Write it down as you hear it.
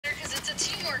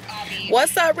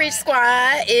What's up, Rich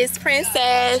Squad? It's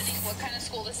Princess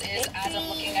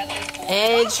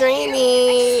and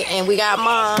Dreamy, and we got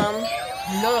Mom.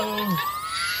 Hello.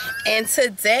 And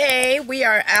today we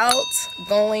are out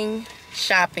going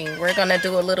shopping. We're gonna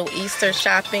do a little Easter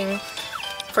shopping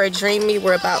for Dreamy.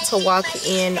 We're about to walk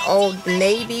in Old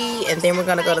Navy, and then we're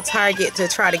gonna go to Target to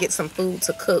try to get some food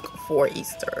to cook for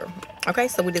Easter. Okay,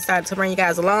 so we decided to bring you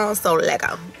guys along, so let's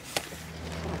go.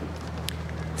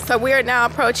 So we are now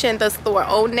approaching the store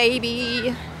Old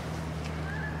Navy.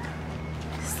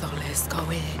 So let's go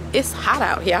in. It's hot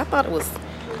out here. I thought it was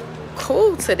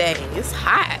cool today. It's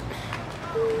hot.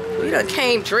 We done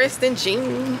came dressed in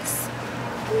jeans.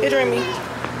 You hear me?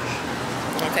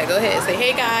 Okay, go ahead. Say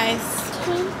hey guys.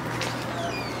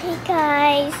 Hey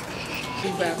guys.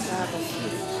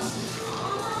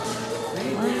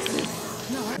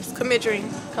 Come here,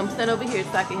 Dream. Come stand over here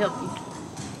so I can help you.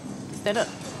 Stand up.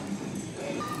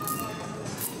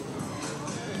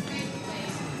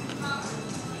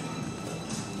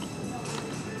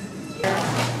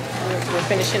 We're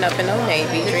finishing up in Old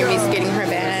Navy. Dreamy's getting her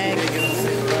bag.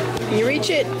 Can you reach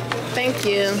it? Thank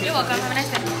you. You're welcome. Have a nice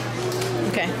day.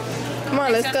 Okay. Come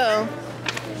on, let's go.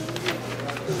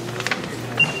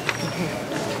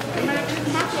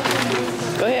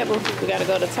 Go ahead, boo. We gotta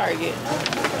go to Target.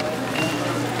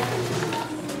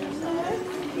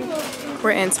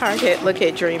 We're in Target. Look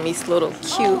at Dreamy's little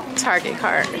cute Target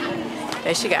card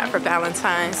that she got for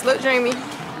Valentine's. Look, Dreamy.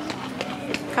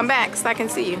 Come back so I can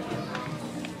see you.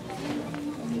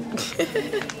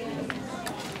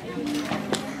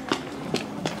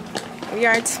 We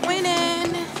are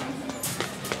twinning.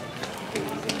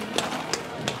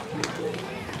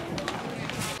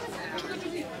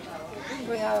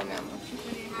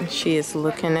 She is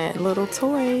looking at little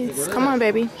toys. Come on,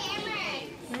 baby.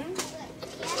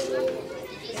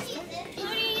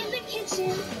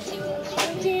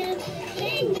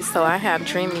 So I had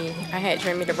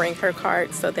Dreamy to bring her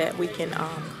card so that we can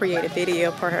create a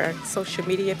video for her social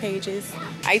media pages.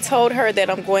 I told her that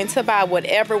I'm going to buy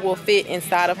whatever will fit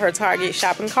inside of her Target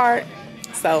shopping cart.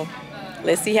 So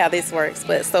let's see how this works.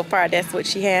 But so far that's what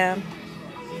she had.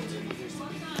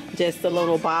 Just a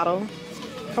little bottle.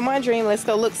 Come on, Dream, let's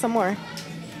go look some more.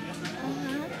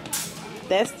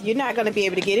 You're not gonna be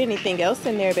able to get anything else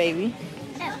in there, baby.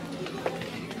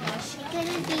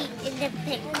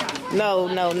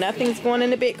 No, nothing's going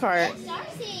in the big cart.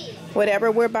 Whatever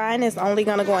we're buying is only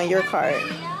gonna go in your cart.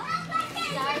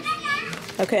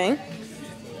 Okay?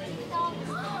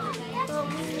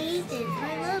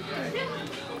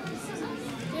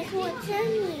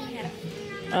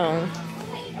 Oh.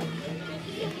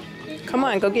 Come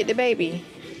on, go get the baby.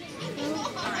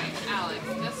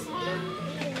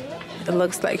 It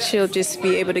looks like she'll just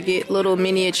be able to get little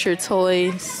miniature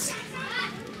toys.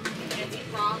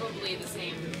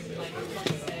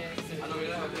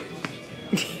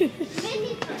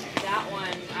 That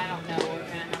one, I don't know. We're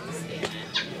gonna have to scan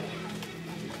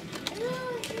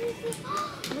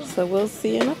it. So we'll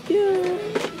see in a few.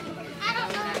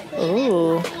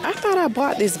 Oh, I thought I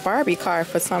bought this Barbie car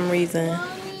for some reason.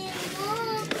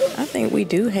 I think we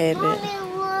do have it.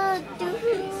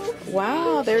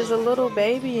 Wow, there's a little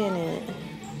baby in it.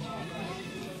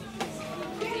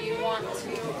 Do you want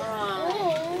to,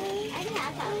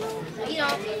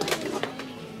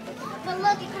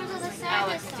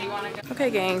 Alex, do you want to go? Okay,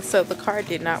 gang, so the car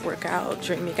did not work out.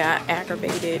 Dreamy got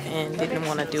aggravated and didn't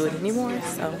want to do it anymore,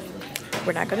 so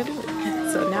we're not going to do it.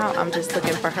 So now I'm just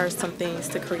looking for her some things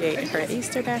to create her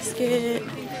Easter basket.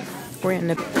 We're in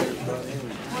the...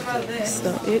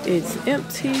 So it is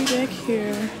empty back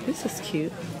here. This is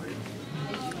cute.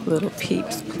 Little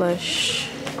Peeps plush.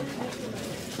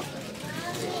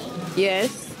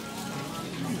 Yes.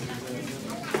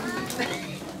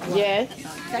 Yes.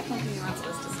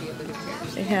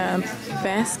 They have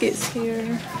baskets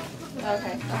here.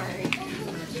 Okay, sorry.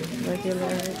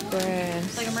 Regular grass.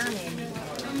 It's like a mermaid.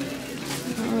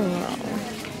 Oh.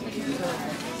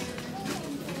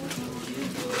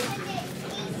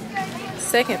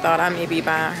 Second thought, I may be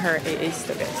buying her a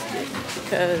Easter basket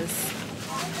because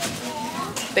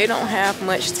they don't have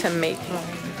much to make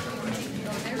one.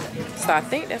 So I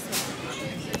think that's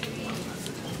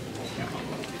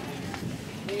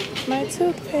my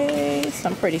toothpaste.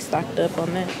 I'm pretty stocked up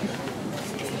on that.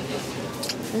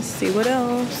 Let's see what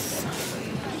else.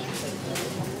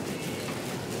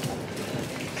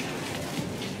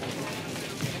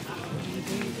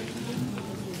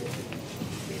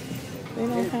 They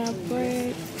don't have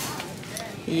bread.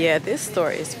 Yeah, this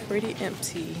store is pretty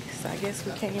empty, so I guess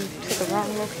we came to the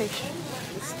wrong location.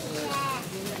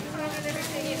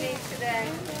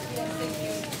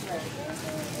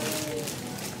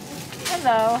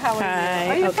 Hello, how are Hi,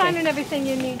 you? Are you okay. finding everything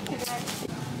you need today?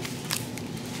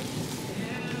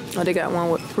 Oh, they got one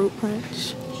with fruit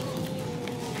punch.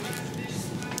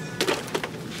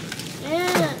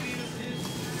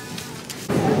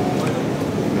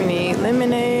 We need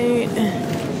lemonade.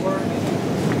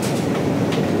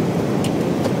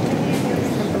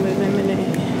 Simply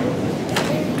lemonade.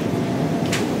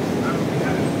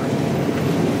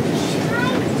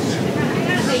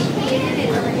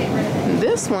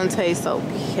 This one tastes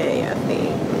okay, I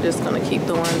think. I'm just gonna keep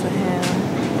the ones I have.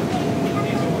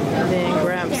 And then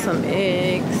grab some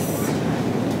eggs.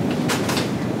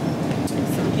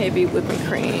 Some heavy whipping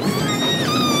cream.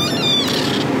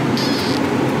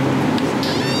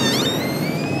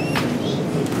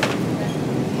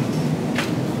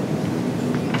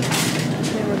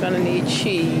 Then we're gonna need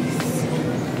cheese.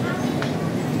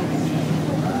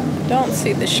 Don't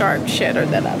see the sharp cheddar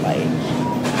that I like.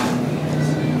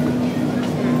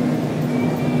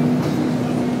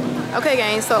 Okay,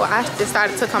 gang, so I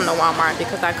decided to come to Walmart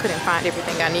because I couldn't find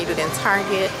everything I needed in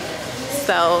Target.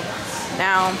 So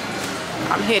now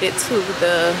I'm headed to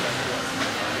the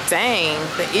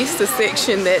Easter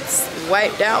section that's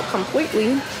wiped out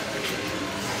completely.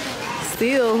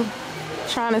 Still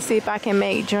trying to see if I can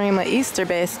make Dream an Easter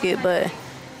basket, but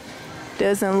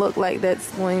doesn't look like that's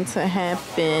going to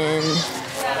happen.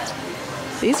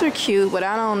 These are cute, but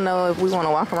I don't know if we want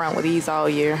to walk around with these all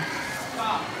year.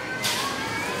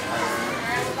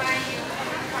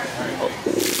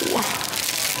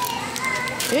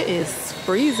 It is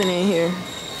freezing in here.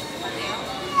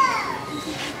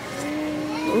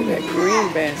 Ooh, that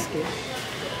green basket.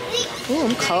 Ooh,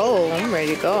 I'm cold. I'm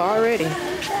ready to go already.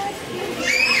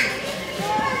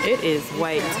 It is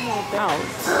wiped out.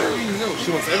 No,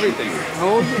 she wants everything.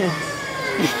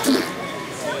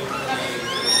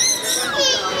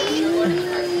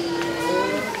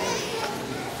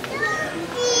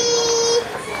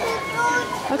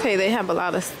 Okay, they have a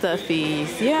lot of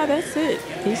stuffies. Yeah, that's it.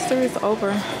 Easter is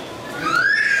over.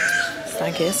 So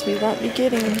I guess we won't be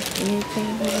getting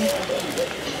anything.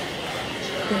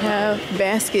 We have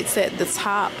baskets at the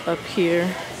top up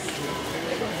here.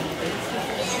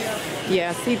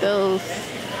 Yeah, I see those.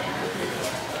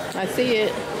 I see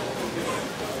it.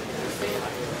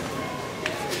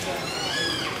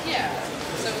 Yeah,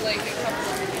 so like a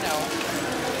couple of, you know,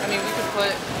 I mean, we could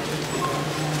put...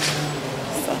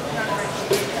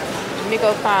 Let me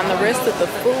go find the rest of the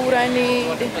food I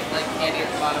need.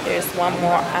 There's one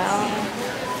more aisle.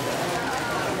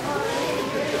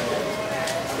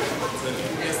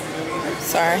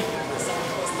 Sorry.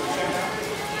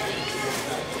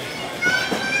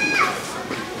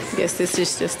 Guess this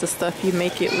is just the stuff you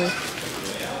make it with.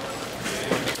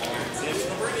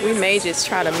 We may just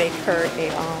try to make her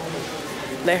a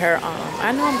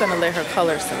I know I'm gonna let her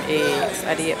color some eggs.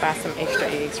 I did buy some extra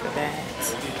eggs for that.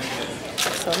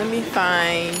 So let me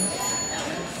find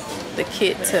the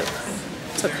kit to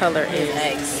color in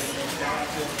eggs.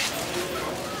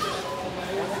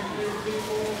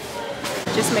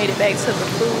 Just made it back to the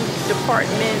food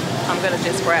department. I'm gonna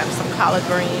just grab some collard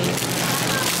greens.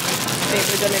 I think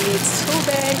we're gonna need 2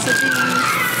 bags of these.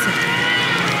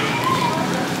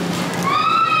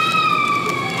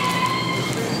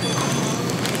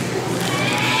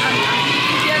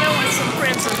 Together with some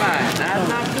friends of mine. I'm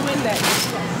not doing that.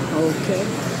 Okay.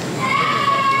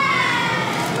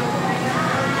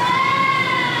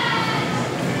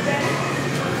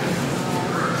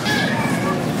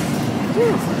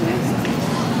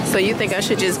 So you think I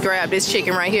should just grab this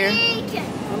chicken right here?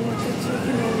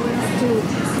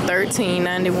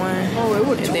 $13.91. Oh, it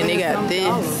was and then they got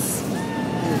this.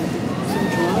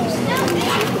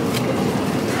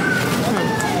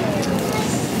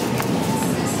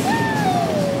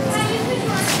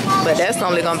 But that's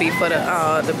only gonna be for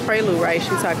the prelude rice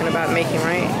you're talking about making,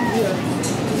 right?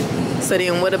 Yeah. So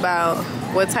then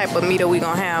what type of meat are we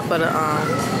gonna have for the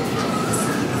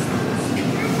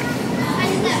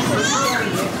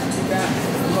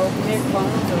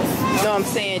No, I'm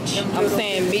saying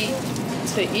meat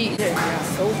to eat. Yeah,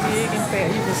 so big and fat.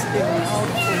 You can stick on all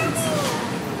the food.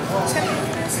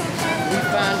 We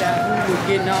found out who was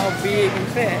getting all big and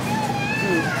fat.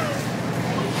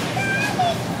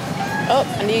 Oh,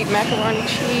 I need macaroni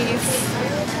cheese.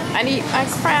 I need my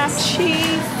Kraft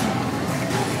cheese.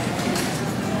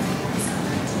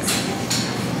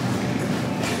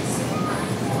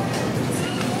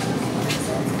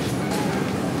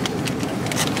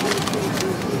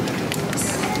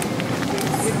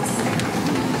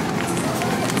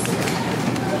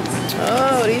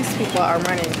 Oh, these people are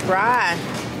running dry.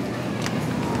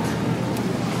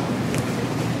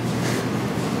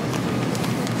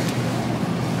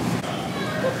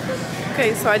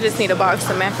 Okay, so I just need a box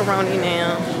of macaroni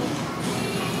now.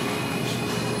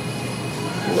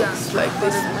 Looks like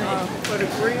this way. For the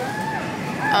grill?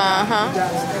 Uh-huh. You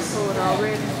got that for it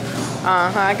already?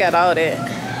 Uh-huh, I got all that.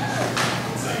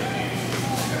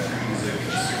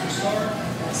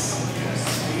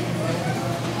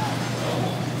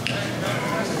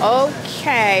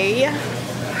 Okay.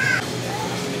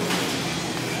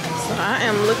 So I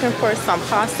am looking for some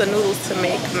pasta noodles to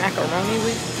make macaroni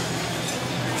with.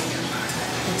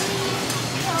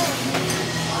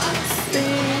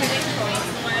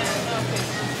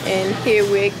 And here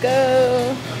we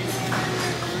go.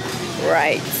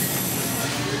 Right.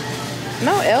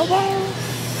 No elbows?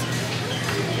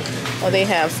 Oh, they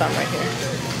have some right here.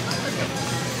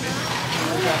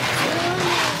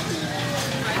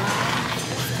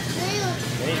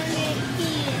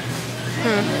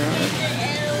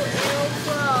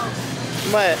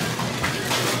 What?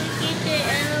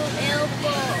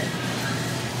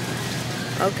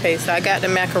 Okay, so I got the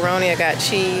macaroni, I got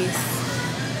cheese.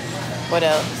 What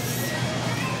else?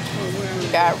 We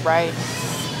got rice.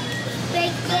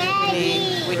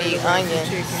 We need onions.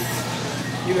 Chicken.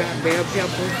 You got bell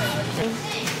pepper.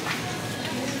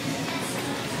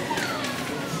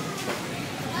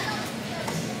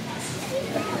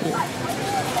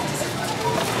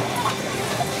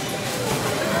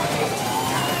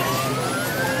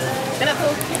 Stand up,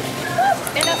 Pooh.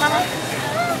 Stand up, Mama.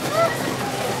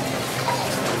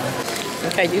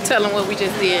 Okay, you tell them what we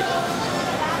just did.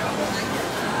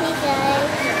 Hey guys,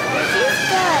 this is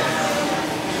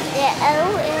the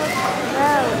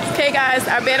LOL. Okay, guys,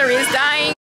 our battery is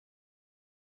dying.